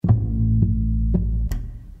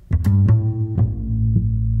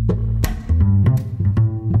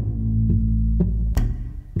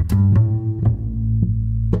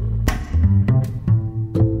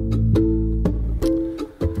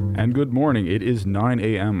morning. It is 9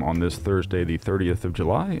 a.m. on this Thursday, the 30th of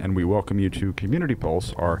July, and we welcome you to Community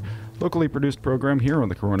Pulse, our locally produced program here on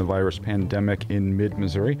the coronavirus pandemic in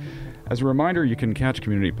mid-Missouri. As a reminder, you can catch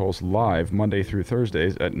Community Pulse live Monday through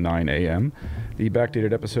Thursdays at 9 a.m. The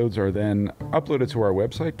backdated episodes are then uploaded to our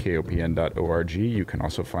website, kopn.org. You can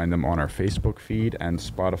also find them on our Facebook feed and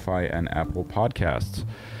Spotify and Apple Podcasts.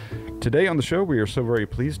 Today on the show, we are so very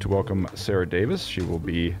pleased to welcome Sarah Davis. She will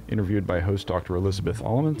be interviewed by host Dr. Elizabeth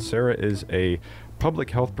Alleman. Sarah is a public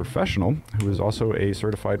health professional who is also a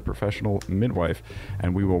certified professional midwife,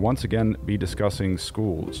 and we will once again be discussing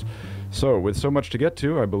schools. So, with so much to get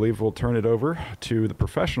to, I believe we'll turn it over to the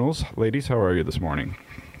professionals. Ladies, how are you this morning?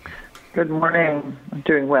 Good morning. I'm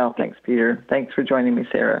doing well. Thanks, Peter. Thanks for joining me,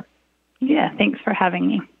 Sarah. Yeah, thanks for having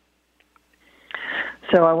me.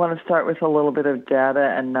 So I want to start with a little bit of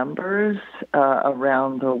data and numbers.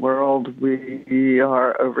 Around the world, we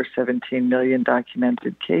are over 17 million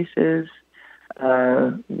documented cases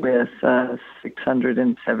with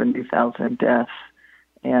 670,000 deaths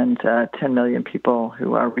and 10 million people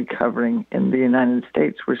who are recovering in the United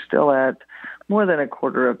States. We're still at more than a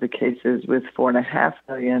quarter of the cases with 4.5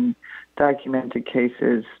 million documented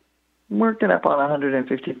cases, working up on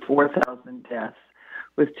 154,000 deaths,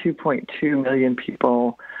 with 2.2 million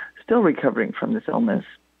people still recovering from this illness.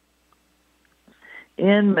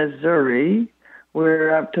 In Missouri,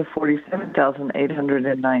 we're up to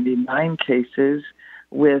 47,899 cases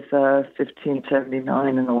with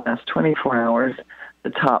 1,579 in the last 24 hours. The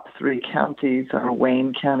top three counties are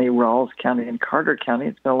Wayne County, Rawls County, and Carter County.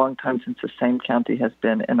 It's been a long time since the same county has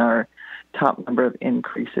been in our top number of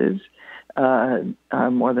increases,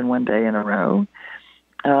 more than one day in a row.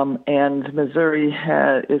 And Missouri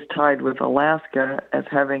is tied with Alaska as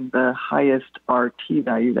having the highest RT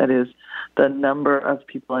value, that is, the number of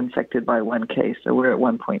people infected by one case. So we're at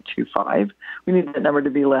 1.25. We need that number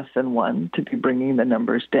to be less than 1 to be bringing the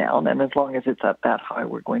numbers down. And as long as it's up that high,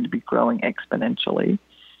 we're going to be growing exponentially.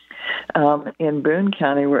 In Boone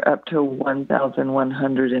County, we're up to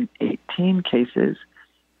 1,118 cases,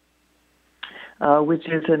 which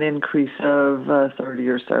is an increase of 30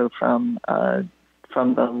 or so from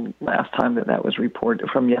the last time that was reported,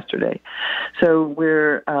 from yesterday. So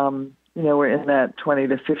we're in that 20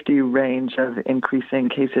 to 50 range of increasing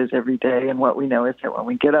cases every day. And what we know is that when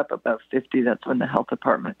we get up above 50, that's when the health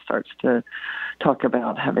department starts to talk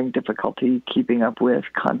about having difficulty keeping up with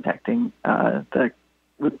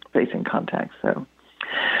with facing contact. So,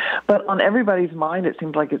 but on everybody's mind, it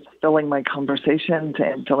seems like it's filling my conversations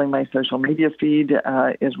and filling my social media feed,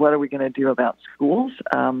 is what are we going to do about schools?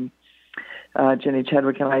 Jenny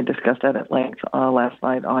Chadwick and I discussed that at length last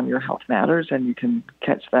night on Your Health Matters, and you can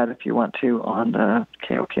catch that if you want to on the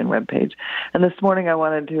KOPN webpage. And this morning I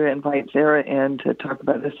wanted to invite Sarah in to talk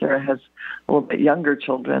about this. Sarah has a little bit younger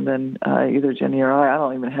children than either Jenny or I. I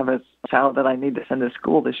don't even have a child that I need to send to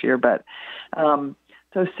school this year, but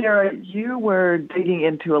so, Sarah, you were digging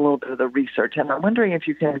into a little bit of the research, and I'm wondering if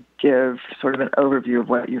you can give sort of an overview of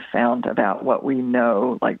what you found about what we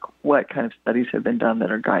know, like what kind of studies have been done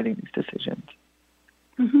that are guiding these decisions.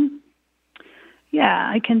 Mm-hmm.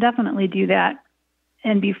 Yeah, I can definitely do that.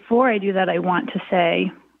 And before I do that, I want to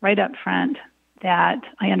say right up front that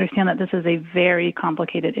I understand that this is a very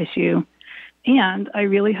complicated issue, and I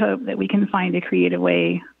really hope that we can find a creative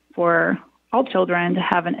way for all children to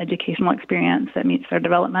have an educational experience that meets their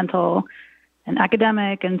developmental and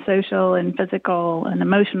academic and social and physical and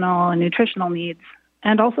emotional and nutritional needs,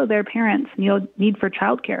 and also their parents' need for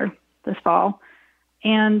childcare this fall,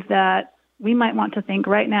 and that we might want to think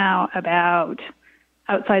right now about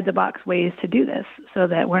outside-the-box ways to do this so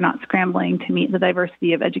that we're not scrambling to meet the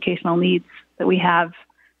diversity of educational needs that we have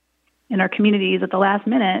in our communities at the last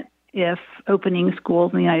minute if opening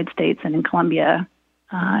schools in the United States and in Colombia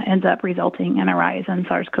ends up resulting in a rise in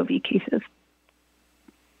SARS-CoV cases.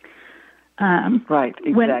 Right,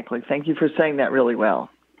 exactly. Thank you for saying that really well.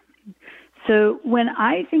 So when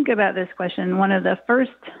I think about this question, one of the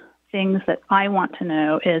first things that I want to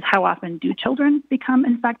know is how often do children become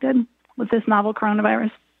infected with this novel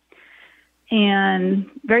coronavirus? And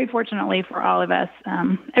very fortunately for all of us,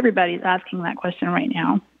 everybody's asking that question right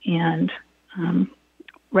now and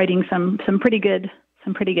writing some pretty good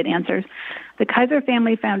answers. The Kaiser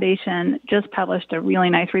Family Foundation just published a really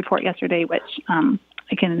nice report yesterday, which I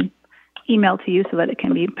can email to you so that it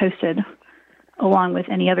can be posted along with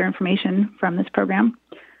any other information from this program.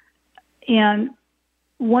 And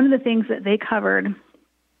one of the things that they covered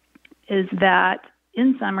is that,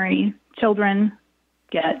 in summary, children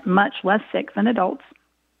get much less sick than adults.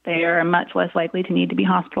 They are much less likely to need to be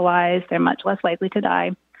hospitalized. They're much less likely to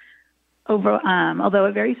die. Although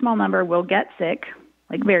a very small number will get sick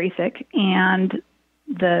like very sick. And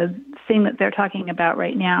the thing that they're talking about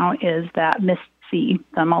right now is that MIS-C,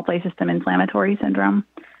 the multi-system inflammatory syndrome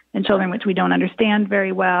in children, which we don't understand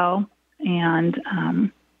very well. And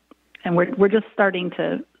we're just starting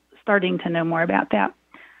to know more about that.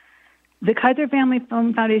 The Kaiser Family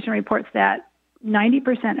Foundation reports that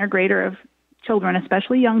 90% or greater of children,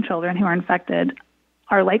 especially young children who are infected,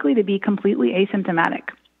 are likely to be completely asymptomatic.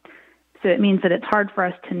 So it means that it's hard for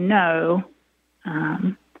us to know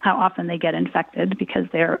how often they get infected because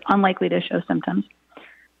they're unlikely to show symptoms.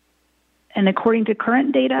 And according to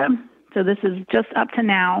current data, so this is just up to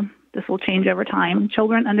now, this will change over time,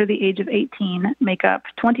 children under the age of 18 make up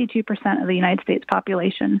 22% of the United States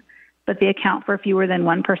population, but they account for fewer than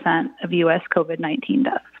 1% of U.S. COVID-19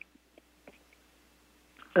 deaths.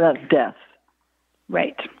 So that's deaths.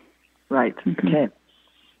 Right. Right. Mm-hmm. Okay.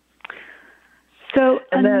 So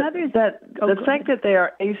and the fact that they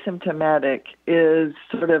are asymptomatic is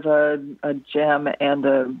sort of a gem and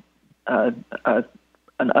an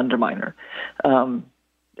underminer.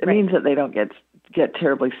 It means that they don't get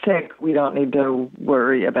terribly sick. We don't need to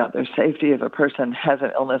worry about their safety. If a person has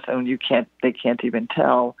an illness and they can't even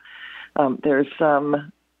tell. There's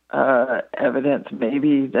some evidence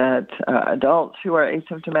maybe that adults who are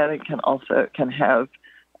asymptomatic can have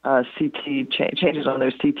CT changes on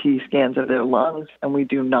their CT scans of their lungs, and we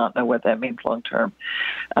do not know what that means long term.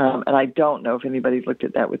 And I don't know if anybody's looked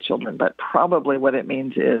at that with children, but probably what it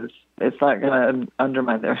means is it's not going to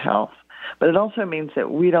undermine their health. But it also means that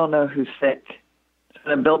we don't know who's sick.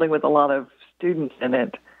 In a building with a lot of students in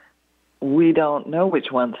it, we don't know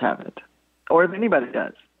which ones have it, or if anybody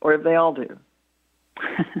does, or if they all do.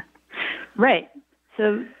 Right.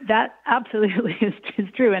 So that absolutely is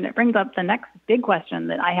true. And it brings up the next big question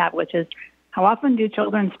that I have, which is how often do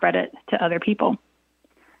children spread it to other people,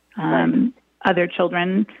 other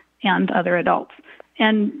children and other adults?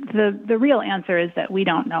 And the real answer is that we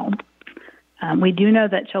don't know. We do know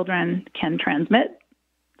that children can transmit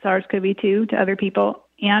SARS-CoV-2 to other people,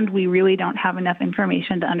 and we really don't have enough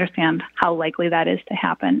information to understand how likely that is to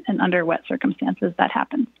happen and under what circumstances that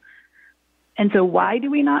happens. And so why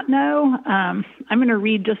do we not know? I'm going to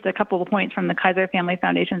read just a couple of points from the Kaiser Family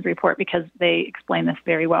Foundation's report because they explain this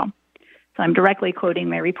very well. So I'm directly quoting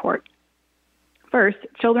their report. First,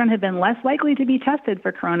 children have been less likely to be tested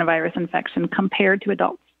for coronavirus infection compared to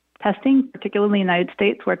adults. Testing, particularly in the United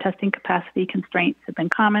States where testing capacity constraints have been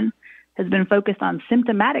common, has been focused on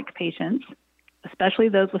symptomatic patients, especially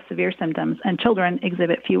those with severe symptoms, and children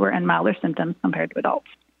exhibit fewer and milder symptoms compared to adults.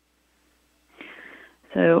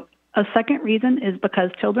 So a second reason is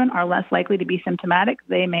because children are less likely to be symptomatic.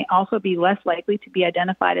 They may also be less likely to be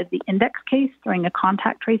identified as the index case during a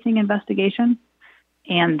contact tracing investigation,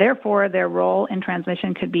 and therefore their role in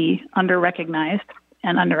transmission could be under-recognized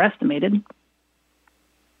and underestimated.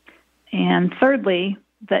 And thirdly,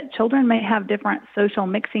 that children may have different social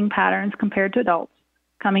mixing patterns compared to adults,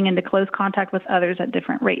 coming into close contact with others at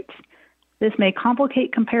different rates. This may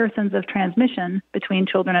complicate comparisons of transmission between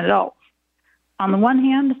children and adults. On the one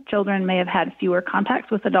hand, children may have had fewer contacts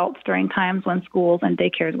with adults during times when schools and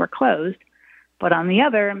daycares were closed, but on the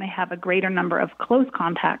other, may have a greater number of close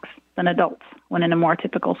contacts than adults when in a more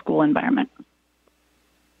typical school environment.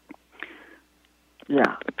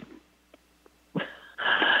 Yeah.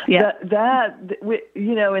 Yeah. That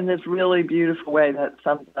in this really beautiful way, that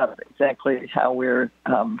sums up exactly how we're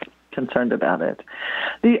concerned about it.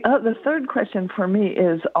 The third question for me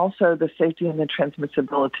is also the safety and the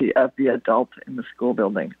transmissibility of the adult in the school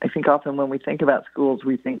building. I think often when we think about schools,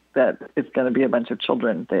 we think that it's going to be a bunch of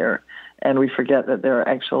children there, and we forget that there are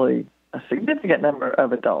actually a significant number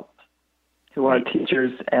of adults who are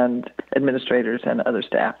teachers and administrators and other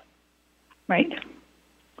staff. Right.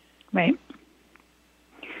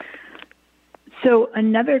 So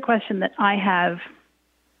another question that I have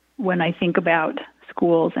when I think about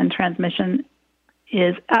schools and transmission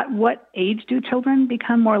is, at what age do children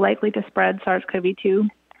become more likely to spread SARS-CoV-2,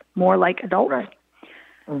 more like adults? Right.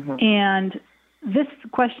 Mm-hmm. And this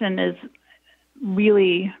question is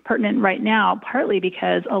really pertinent right now, partly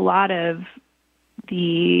because a lot of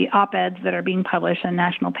the op-eds that are being published in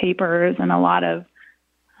national papers and a lot of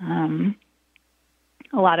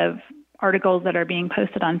articles that are being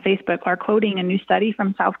posted on Facebook are quoting a new study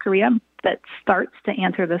from South Korea that starts to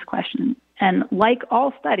answer this question. And like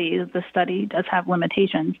all studies, the study does have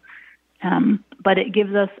limitations, but it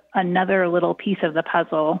gives us another little piece of the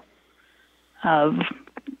puzzle of,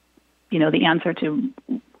 the answer to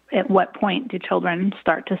at what point do children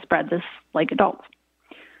start to spread this like adults.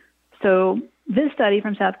 So this study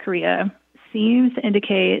from South Korea seems to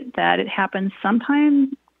indicate that it happens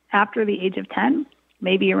sometime after the age of 10,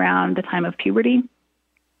 maybe around the time of puberty.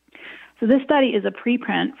 So this study is a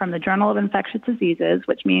preprint from the Journal of Infectious Diseases,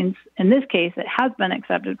 which means in this case it has been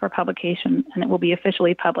accepted for publication and it will be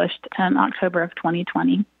officially published in October of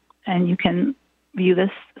 2020. And you can view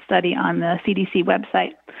this study on the CDC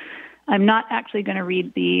website. I'm not actually going to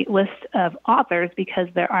read the list of authors because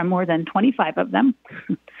there are more than 25 of them,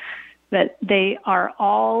 but they are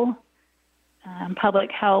all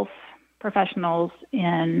public health professionals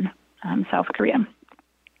in South Korea.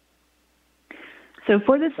 So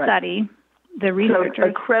for this study, the researchers... So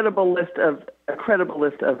a credible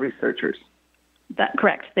list of researchers.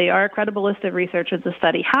 Correct. They are a credible list of researchers. The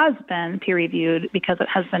study has been peer-reviewed because it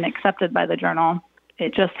has been accepted by the journal.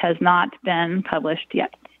 It just has not been published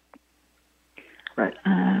yet. Right.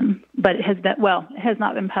 But it has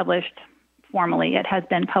not been published formally. It has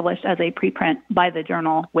been published as a preprint by the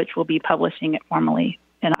journal, which will be publishing it formally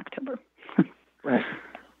in October. Right.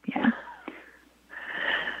 Yeah.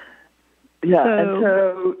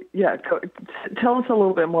 Yeah, tell us a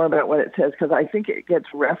little bit more about what it says, because I think it gets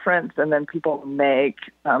referenced and then people make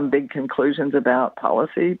big conclusions about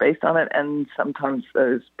policy based on it, and sometimes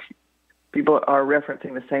those people are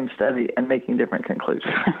referencing the same study and making different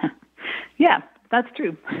conclusions. Yeah, that's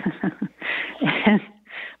true. And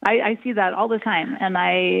I see that all the time, and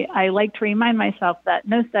I like to remind myself that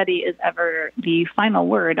no study is ever the final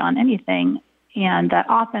word on anything, and that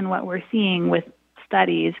often what we're seeing with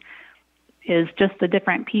studies is just the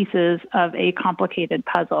different pieces of a complicated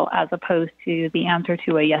puzzle as opposed to the answer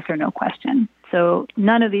to a yes or no question. So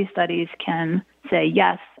none of these studies can say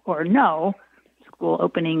yes or no, school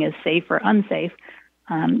opening is safe or unsafe,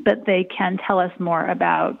 but they can tell us more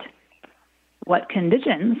about what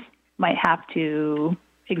conditions might have to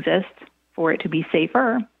exist for it to be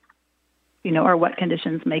safer, or what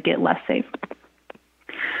conditions make it less safe.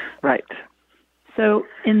 Right. So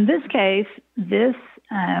in this case, this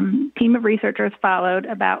team of researchers followed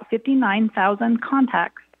about 59,000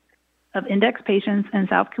 contacts of index patients in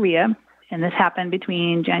South Korea, and this happened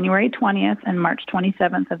between January 20th and March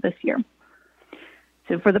 27th of this year.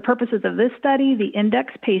 So for the purposes of this study, the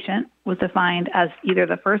index patient was defined as either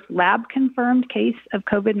the first lab-confirmed case of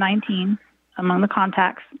COVID-19 among the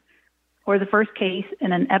contacts or the first case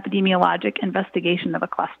in an epidemiologic investigation of a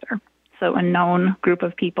cluster, so a known group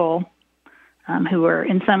of people who are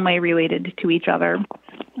in some way related to each other.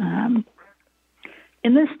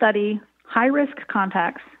 In this study, high-risk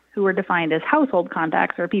contacts, who were defined as household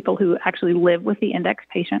contacts, or people who actually live with the index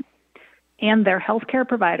patient, and their healthcare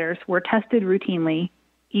providers were tested routinely,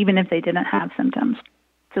 even if they didn't have symptoms.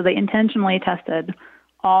 So they intentionally tested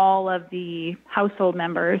all of the household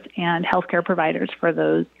members and healthcare providers for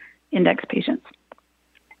those index patients.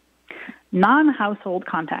 Non-household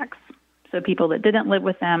contacts, so people that didn't live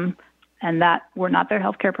with them and that were not their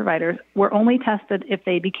healthcare providers, were only tested if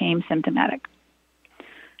they became symptomatic.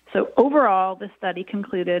 So overall, the study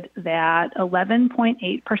concluded that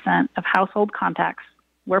 11.8% of household contacts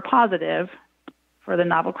were positive for the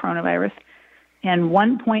novel coronavirus, and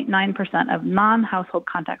 1.9% of non-household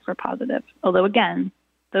contacts were positive, although, again,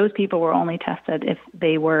 those people were only tested if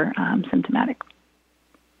they were symptomatic.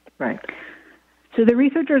 Right. So the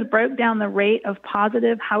researchers broke down the rate of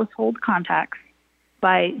positive household contacts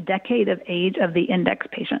by decade of age of the index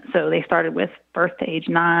patient. So they started with birth to age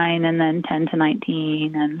 9, and then 10 to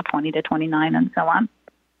 19, and 20 to 29, and so on.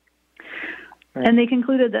 Right. And they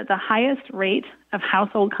concluded that the highest rate of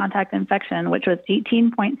household contact infection, which was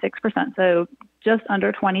 18.6%, so just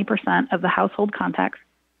under 20% of the household contacts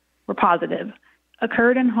were positive,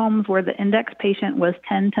 occurred in homes where the index patient was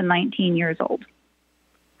 10 to 19 years old,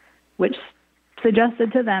 which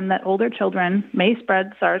suggested to them that older children may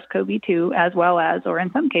spread SARS-CoV-2 as well as, or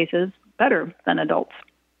in some cases, better than adults.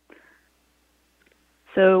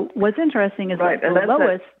 So what's interesting is right, that and the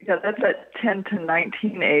lowest... that's that 10 to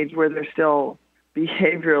 19 age where they're still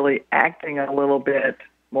behaviorally acting a little bit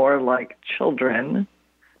more like children,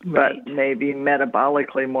 right, but maybe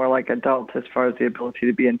metabolically more like adults as far as the ability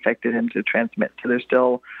to be infected and to transmit. So they're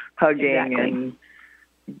still hugging exactly. and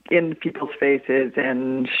in people's faces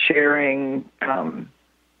and sharing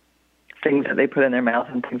things that they put in their mouth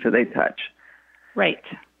and things that they touch. Right,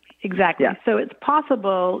 exactly. Yeah. So it's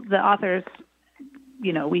possible the authors,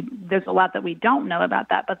 there's a lot that we don't know about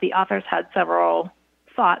that, but the authors had several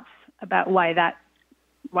thoughts about why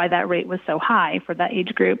that rate was so high for that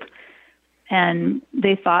age group. And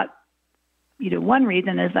they thought, one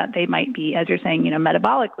reason is that they might be, as you're saying,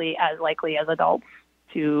 metabolically as likely as adults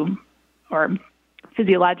to, or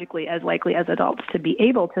physiologically as likely as adults to be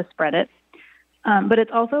able to spread it. But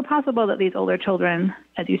it's also possible that these older children,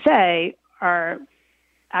 as you say, are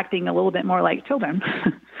acting a little bit more like children,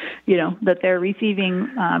 that they're receiving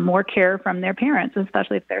more care from their parents,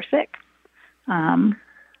 especially if they're sick.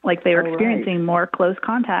 like they were experiencing more close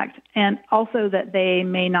contact, and also that they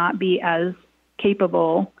may not be as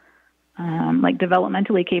capable, like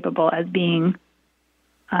developmentally capable as being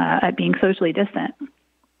at being socially distant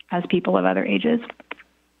as people of other ages.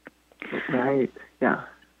 Right. Yeah.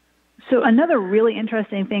 So another really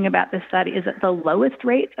interesting thing about this study is that the lowest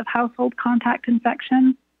rates of household contact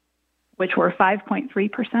infection, which were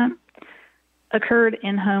 5.3%, occurred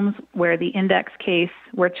in homes where the index case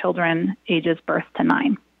were children ages birth to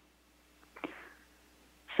 9.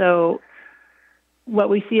 So what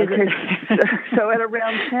we see is so at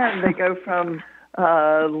around 10, they go from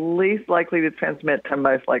least likely to transmit to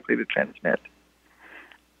most likely to transmit.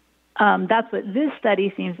 That's what this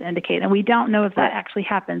study seems to indicate. And we don't know if that actually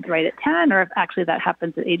happens right at 10 or if actually that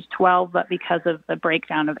happens at age 12, but because of the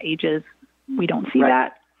breakdown of ages, we don't see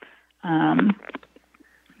that.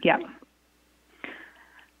 Yeah.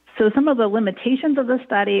 So some of the limitations of the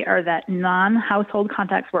study are that non-household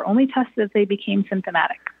contacts were only tested if they became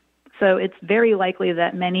symptomatic. So it's very likely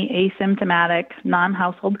that many asymptomatic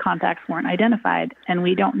non-household contacts weren't identified, and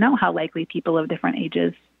we don't know how likely people of different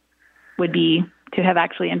ages would be to have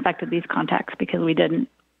actually infected these contacts because we didn't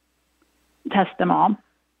test them all.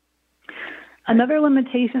 Another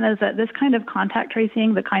limitation is that this kind of contact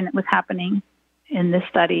tracing, the kind that was happening in this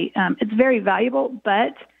study, it's very valuable,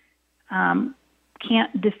 but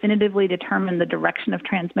can't definitively determine the direction of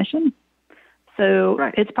transmission. So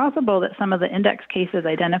it's possible that some of the index cases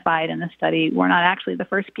identified in the study were not actually the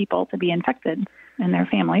first people to be infected in their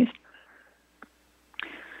families.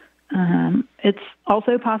 It's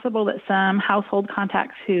also possible that some household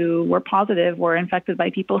contacts who were positive were infected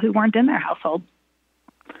by people who weren't in their household.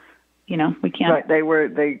 You know, we can't.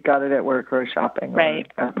 Right, they got it at work or shopping or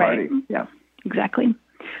at a party. Right. Yeah, exactly.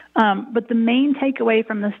 But the main takeaway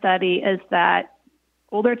from the study is that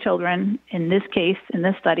older children, in this case, in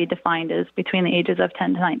this study defined as between the ages of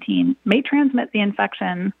 10 to 19, may transmit the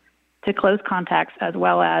infection to close contacts as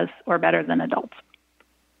well as or better than adults.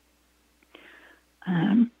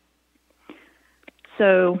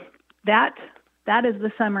 So that is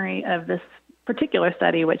the summary of this particular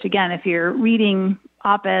study, which, again, if you're reading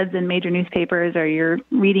op-eds in major newspapers or you're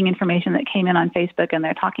reading information that came in on Facebook and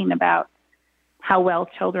they're talking about how well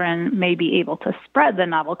children may be able to spread the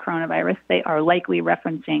novel coronavirus, they are likely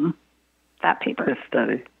referencing that paper. This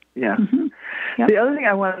study, yeah. Mm-hmm. Yep. The other thing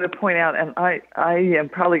I wanted to point out, and I am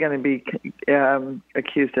probably going to be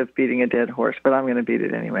accused of beating a dead horse, but I'm going to beat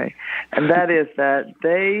it anyway, and that is that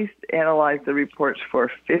they analyzed the reports for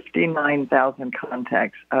 59,000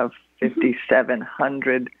 contacts of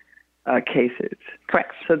 5,700 cases.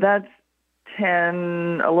 Correct. So that's a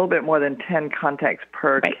little bit more than 10 contacts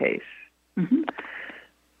per case. Mm-hmm.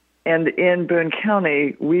 And in Boone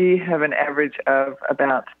County, we have an average of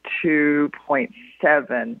about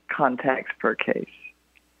 2.7 contacts per case.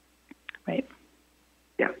 Right.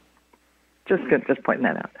 Yeah. Just pointing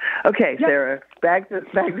that out. Okay, yep. Sarah, back to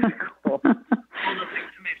school.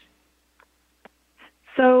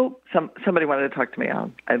 So somebody wanted to talk to me.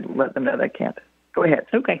 I'd let them know they can't. Go ahead.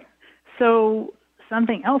 Okay. So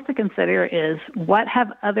something else to consider is what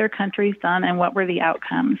have other countries done and what were the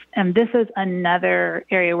outcomes? And this is another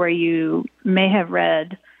area where you may have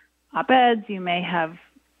read op-eds, you may have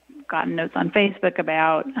gotten notes on Facebook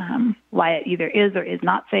about why it either is or is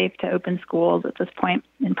not safe to open schools at this point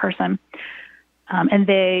in person. And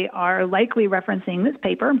they are likely referencing this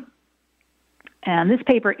paper. And this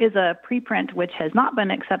paper is a preprint which has not been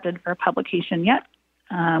accepted for publication yet,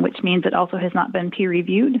 which means it also has not been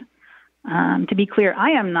peer-reviewed. To be clear,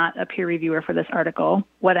 I am not a peer reviewer for this article.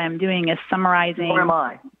 What I'm doing is summarizing. Nor am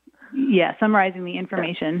I. Yeah, summarizing the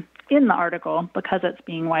information in the article because it's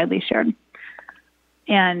being widely shared.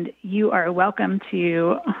 And you are welcome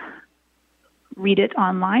to read it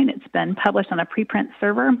online. It's been published on a preprint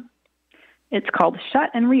server. It's called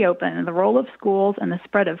Shut and Reopen, the Role of Schools and the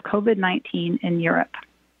Spread of COVID-19 in Europe.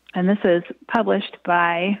 And this is prepared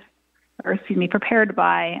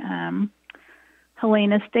by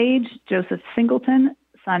Helena Stage, Joseph Singleton,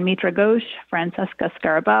 Sanmitra Ghosh, Francesca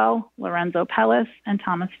Scarabell, Lorenzo Pellis, and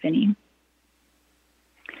Thomas Finney.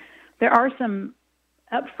 There are some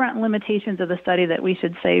upfront limitations of the study that we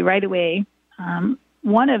should say right away.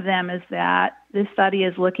 One of them is that this study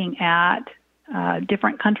is looking at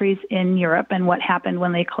different countries in Europe and what happened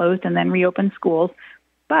when they closed and then reopened schools,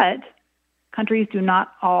 but countries do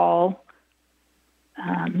not all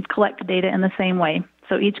collect data in the same way.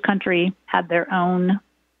 So each country had their own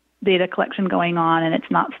data collection going on, and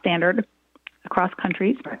it's not standard across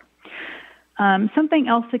countries. Something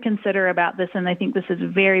else to consider about this, and I think this is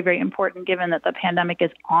very, very important given that the pandemic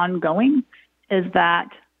is ongoing, is that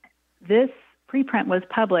this preprint was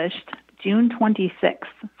published June 26th.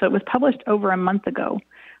 So it was published over a month ago.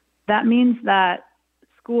 That means that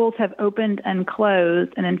schools have opened and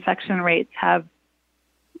closed and infection rates have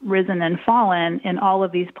risen and fallen in all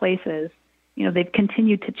of these places. They've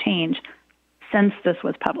continued to change since this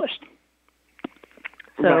was published.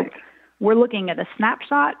 So Right. We're looking at a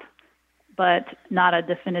snapshot, but not a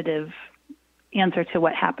definitive answer to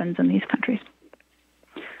what happens in these countries.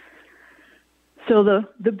 So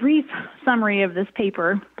the brief summary of this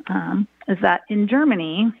paper is that in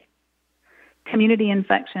Germany, community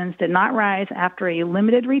infections did not rise after a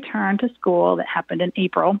limited return to school that happened in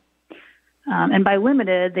April. And by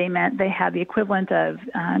limited, they meant they had the equivalent of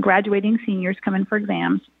graduating seniors come in for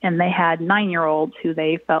exams, and they had 9-year-olds who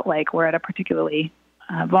they felt like were at a particularly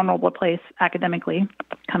vulnerable place academically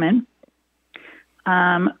come in.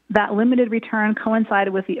 That limited return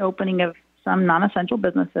coincided with the opening of some non-essential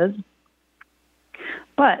businesses.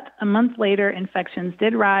 But a month later, infections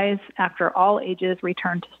did rise after all ages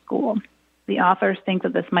returned to school. The authors think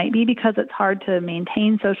that this might be because it's hard to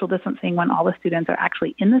maintain social distancing when all the students are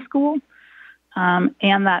actually in the school,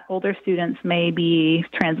 and that older students may be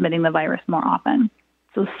transmitting the virus more often.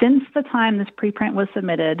 So since the time this preprint was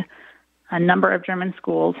submitted, a number of German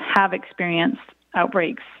schools have experienced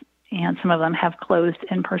outbreaks, and some of them have closed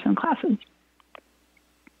in-person classes.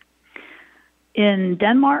 In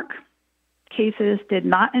Denmark, cases did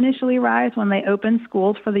not initially rise when they opened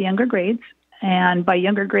schools for the younger grades. And by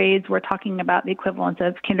younger grades, we're talking about the equivalent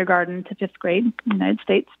of kindergarten to 5th grade in the United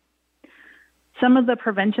States. Some of the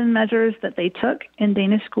prevention measures that they took in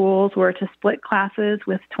Danish schools were to split classes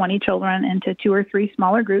with 20 children into 2 or 3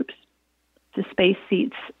 smaller groups, to space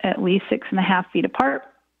seats at least 6.5 feet apart,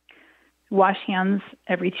 wash hands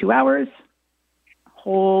every 2 hours,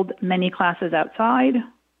 hold many classes outside,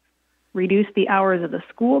 reduce the hours of the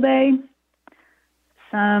school day.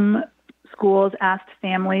 Some schools asked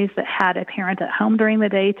families that had a parent at home during the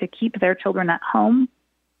day to keep their children at home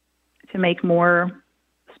to make more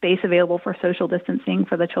space available for social distancing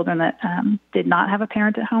for the children that did not have a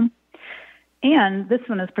parent at home. And this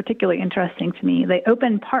one is particularly interesting to me. They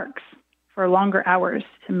opened parks for longer hours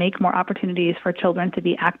to make more opportunities for children to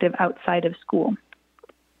be active outside of school.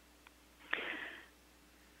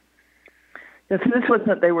 Yes, this wasn't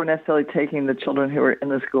that they were necessarily taking the children who were in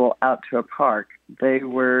the school out to a park. They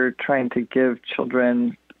were trying to give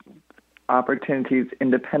children opportunities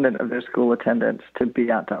independent of their school attendance to be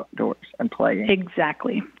outdoors and playing.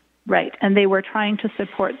 Exactly. Right. And they were trying to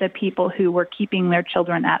support the people who were keeping their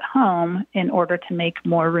children at home in order to make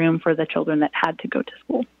more room for the children that had to go to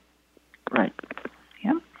school. Right.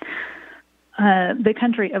 Yeah. The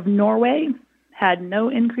country of Norway had no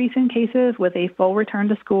increase in cases with a full return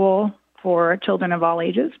to school for children of all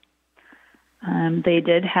ages. They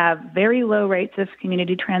did have very low rates of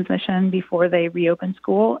community transmission before they reopened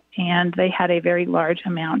school, and they had a very large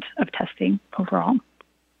amount of testing overall.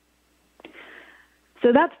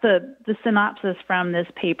 So that's the synopsis from this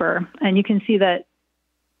paper, and you can see that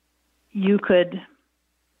you could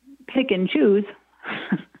pick and choose,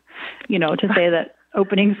 to say that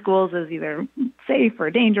opening schools is either safe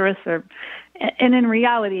or dangerous, and in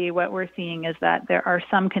reality, what we're seeing is that there are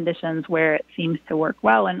some conditions where it seems to work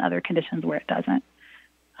well and other conditions where it doesn't.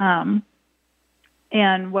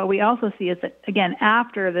 And what we also see is that, again,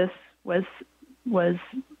 after this was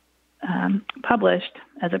published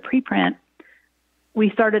as a preprint,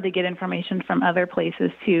 we started to get information from other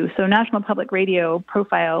places too. So National Public Radio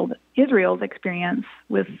profiled Israel's experience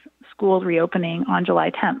with schools reopening on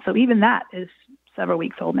July 10th. So even that is several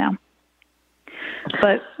weeks old now.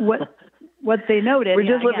 But what they noted... We're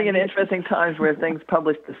just living in interesting times where things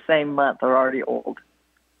published the same month are already old.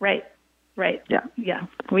 Right. Yeah.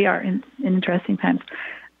 We are in interesting times.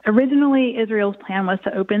 Originally, Israel's plan was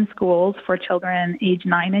to open schools for children age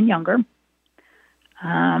 9 and younger.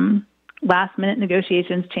 Last-minute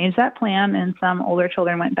negotiations changed that plan, and some older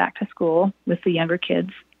children went back to school with the younger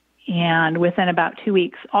kids. And within about 2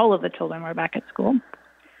 weeks, all of the children were back at school.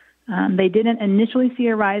 They didn't initially see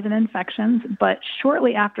a rise in infections, but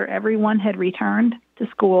shortly after everyone had returned to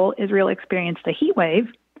school, Israel experienced a heat wave,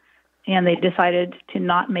 and they decided to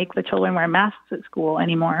not make the children wear masks at school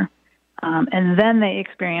anymore. And then they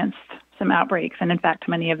experienced some outbreaks, and in fact,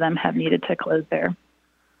 many of them have needed to close their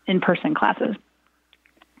in-person classes.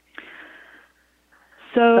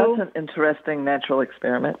 So that's an interesting natural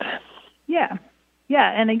experiment. Yeah.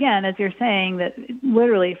 And again, as you're saying, that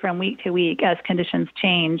literally from week to week, as conditions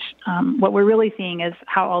change, what we're really seeing is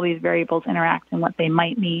how all these variables interact and what they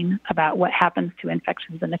might mean about what happens to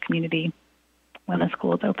infections in the community when the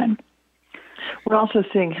school is open. We're also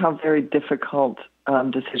seeing how very difficult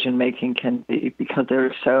decision-making can be because there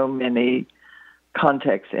are so many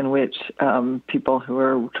context in which people who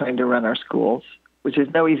are trying to run our schools, which is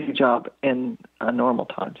no easy job in normal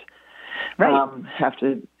times, right. Have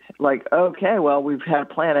to, like, okay, well, we've had a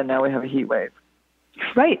plan and now we have a heat wave.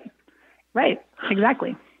 Right.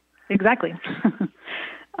 Exactly.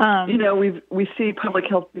 We see public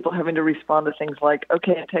health people having to respond to things like,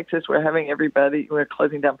 okay, in Texas, we're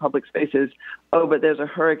closing down public spaces. Oh, but there's a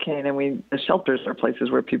hurricane and the shelters are places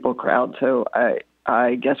where people crowd. So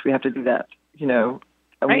I guess we have to do that, and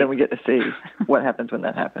then we get to see what happens when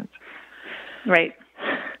that happens. Right.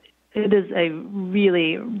 It is a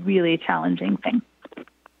really, really challenging thing,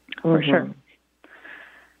 for sure.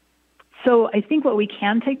 So I think what we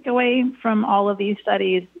can take away from all of these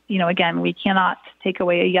studies, again, we cannot take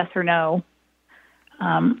away a yes or no.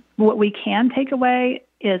 What we can take away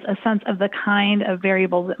is a sense of the kind of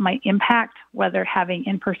variables that might impact whether having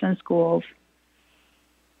in-person schools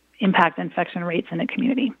impact infection rates in a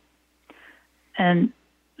community. And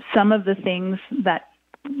some of the things that,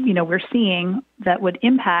 we're seeing that would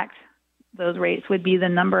impact those rates would be the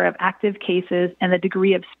number of active cases and the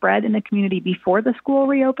degree of spread in the community before the school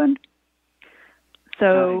reopened.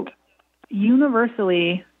 So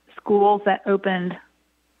universally, schools that opened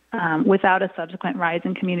without a subsequent rise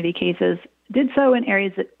in community cases did so in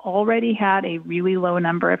areas that already had a really low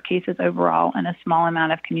number of cases overall and a small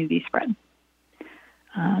amount of community spread.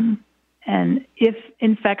 And if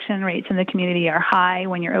infection rates in the community are high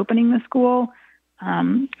when you're opening the school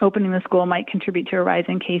might contribute to a rise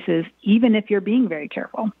in cases, even if you're being very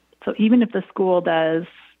careful. So even if the school does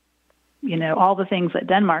all the things that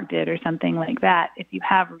Denmark did or something like that, if you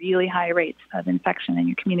have really high rates of infection in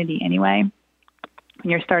your community anyway,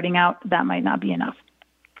 when you're starting out, that might not be enough.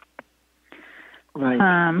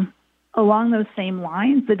 Right. Along those same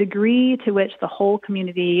lines, the degree to which the whole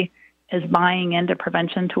community is buying into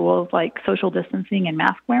prevention tools like social distancing and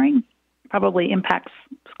mask wearing probably impacts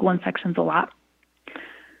school infections a lot.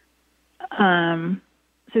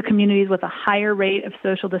 So communities with a higher rate of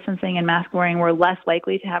social distancing and mask wearing were less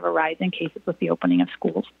likely to have a rise in cases with the opening of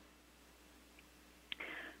schools.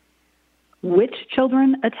 Which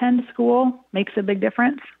children attend school makes a big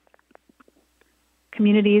difference.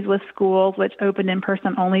 Communities with schools which opened in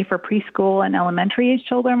person only for preschool and elementary age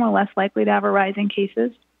children were less likely to have a rise in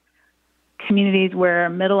cases. Communities where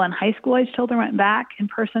middle and high school age children went back in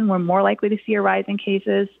person were more likely to see a rise in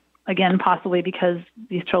cases. Again, possibly because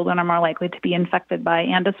these children are more likely to be infected by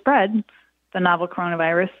and to spread the novel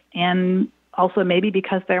coronavirus, and also maybe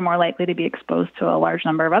because they're more likely to be exposed to a large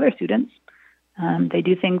number of other students. They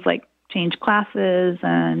do things like change classes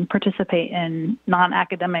and participate in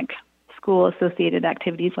non-academic school-associated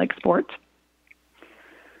activities like sports.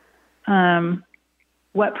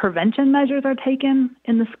 What prevention measures are taken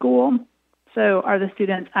in the school? So are the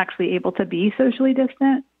students actually able to be socially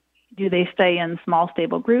distant? Do they stay in small,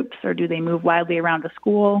 stable groups, or do they move widely around the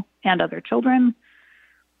school and other children?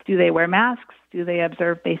 Do they wear masks? Do they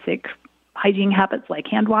observe basic hygiene habits like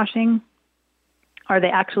hand washing? Are they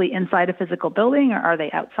actually inside a physical building, or are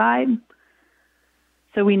they outside?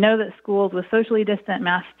 So we know that schools with socially distant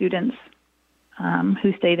masked students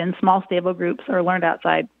who stayed in small, stable groups or learned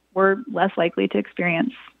outside were less likely to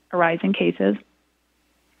experience a rise in cases.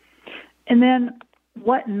 And then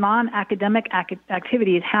what non-academic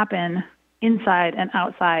activities happen inside and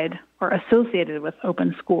outside or associated with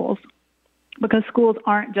open schools? Because schools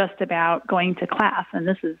aren't just about going to class, and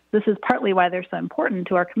this is partly why they're so important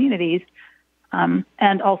to our communities,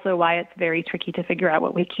 and also why it's very tricky to figure out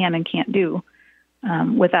what we can and can't do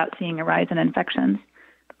without seeing a rise in infections.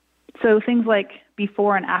 So things like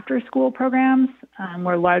before and after school programs,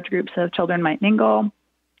 where large groups of children might mingle,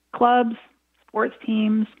 clubs, sports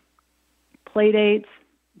teams, play dates,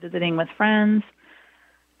 visiting with friends,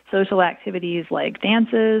 social activities like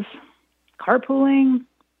dances, carpooling,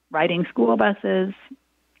 riding school buses,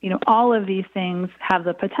 all of these things have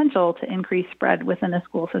the potential to increase spread within the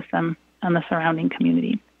school system and the surrounding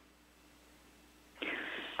community.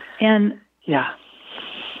 And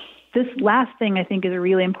this last thing I think is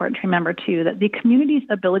really important to remember too, that the community's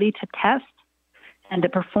ability to test and to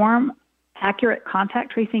perform accurate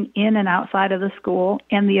contact tracing in and outside of the school,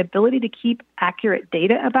 and the ability to keep accurate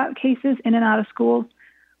data about cases in and out of schools,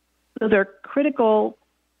 those are critical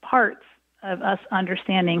parts of us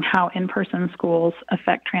understanding how in-person schools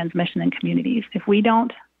affect transmission in communities. If we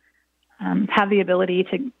don't have the ability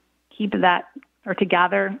to keep that or to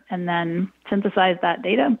gather and then synthesize that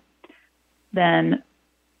data, then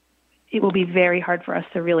it will be very hard for us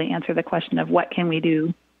to really answer the question of what can we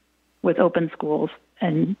do with open schools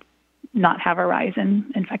and not have a rise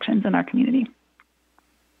in infections in our community.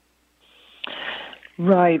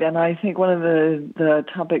 Right, and I think one of the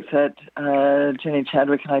topics that Jenny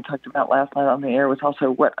Chadwick and I talked about last night on the air was also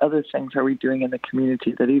what other things are we doing in the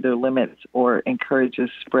community that either limits or encourages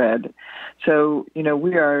spread. So,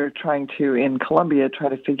 we are trying to, in Columbia, try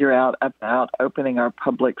to figure out about opening our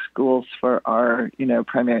public schools for our,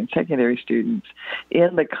 primary and secondary students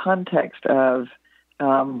in the context of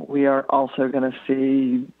we are also going to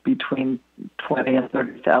see between 20 and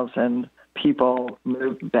 30,000 people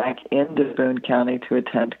move back into Boone County to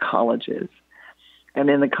attend colleges. And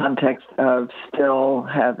in the context of still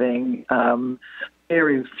having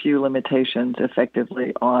very few limitations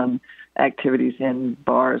effectively on activities in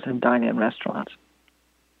bars and dine-in restaurants.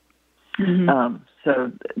 Mm-hmm.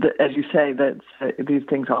 As you say, these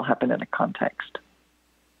things all happen in a context.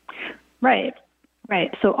 Right.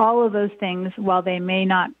 So all of those things, while they may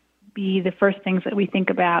not be the first things that we think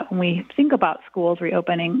about when we think about schools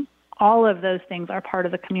reopening, all of those things are part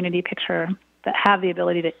of the community picture that have the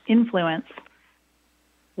ability to influence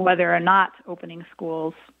whether or not opening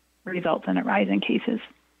schools results in a rise in cases.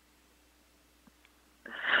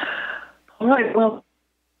 All right. Well,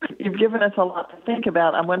 you've given us a lot to think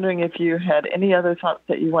about. I'm wondering if you had any other thoughts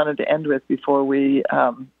that you wanted to end with before we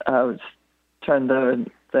turn the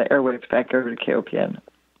airwaves back over to KOPN.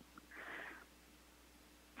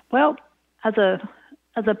 Well, as a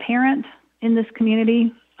parent in this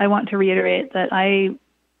community, I want to reiterate that I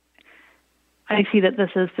see that this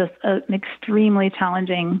is just an extremely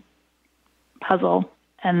challenging puzzle.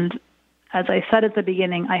 And as I said at the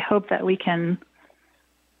beginning, I hope that we can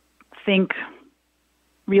think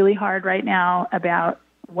really hard right now about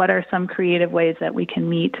what are some creative ways that we can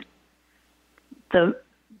meet the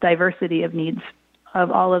diversity of needs of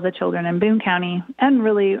all of the children in Boone County and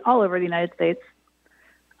really all over the United States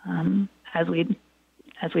as we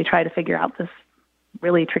try to figure out this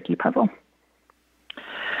really tricky puzzle.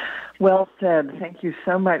 Well said. Thank you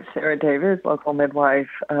so much, Sarah Davis, local midwife,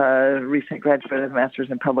 recent graduate of the Master's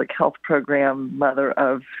in Public Health program, mother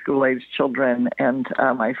of school-aged children, and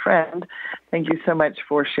my friend. Thank you so much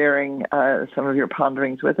for sharing some of your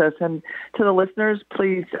ponderings with us. And to the listeners,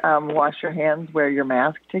 please wash your hands, wear your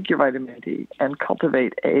mask, take your vitamin D, and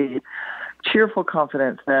cultivate a cheerful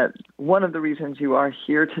confidence that one of the reasons you are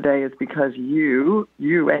here today is because you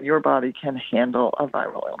and your body can handle a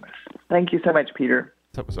viral illness. Thank you so much, Peter.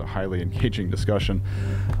 That was a highly engaging discussion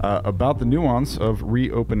about the nuance of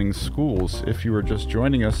reopening schools. If you were just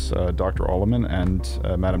joining us, Dr. Alleman and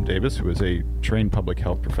Madam Davis, who is a trained public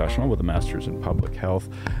health professional with a master's in public health,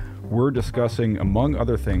 we're discussing, among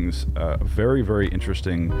other things, a very, very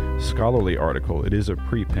interesting scholarly article. It is a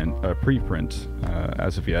preprint.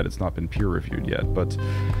 As of yet, it's not been peer-reviewed yet, but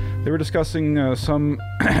they were discussing some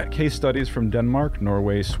case studies from Denmark,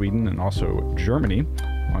 Norway, Sweden, and also Germany,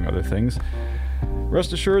 among other things.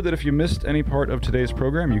 Rest assured that if you missed any part of today's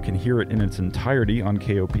program, you can hear it in its entirety on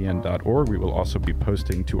KOPN.org. We will also be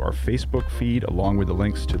posting to our Facebook feed along with the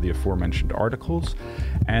links to the aforementioned articles.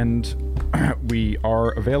 And we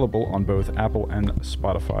are available on both Apple and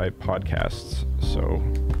Spotify podcasts. So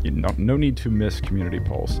no need to miss Community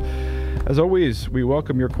Pulse. As always, we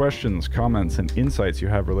welcome your questions, comments, and insights you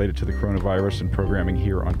have related to the coronavirus and programming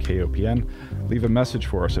here on KOPN. Leave a message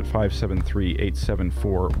for us at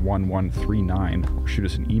 573-874-1139 or shoot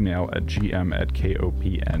us an email at gm@kopn.org.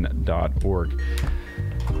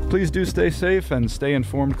 Please do stay safe and stay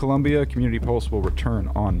informed, Columbia. Community Pulse will return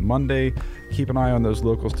on Monday. Keep an eye on those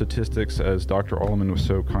local statistics, as Dr. Alleman was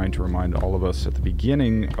so kind to remind all of us at the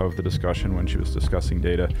beginning of the discussion when she was discussing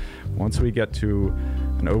data. Once we get to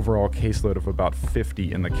an overall caseload of about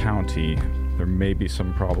 50 in the county, there may be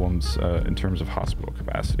some problems in terms of hospital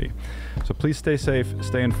capacity. So please stay safe,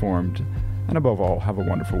 stay informed, and above all, have a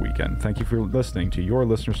wonderful weekend. Thank you for listening to your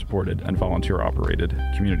listener-supported and volunteer-operated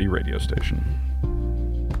community radio station.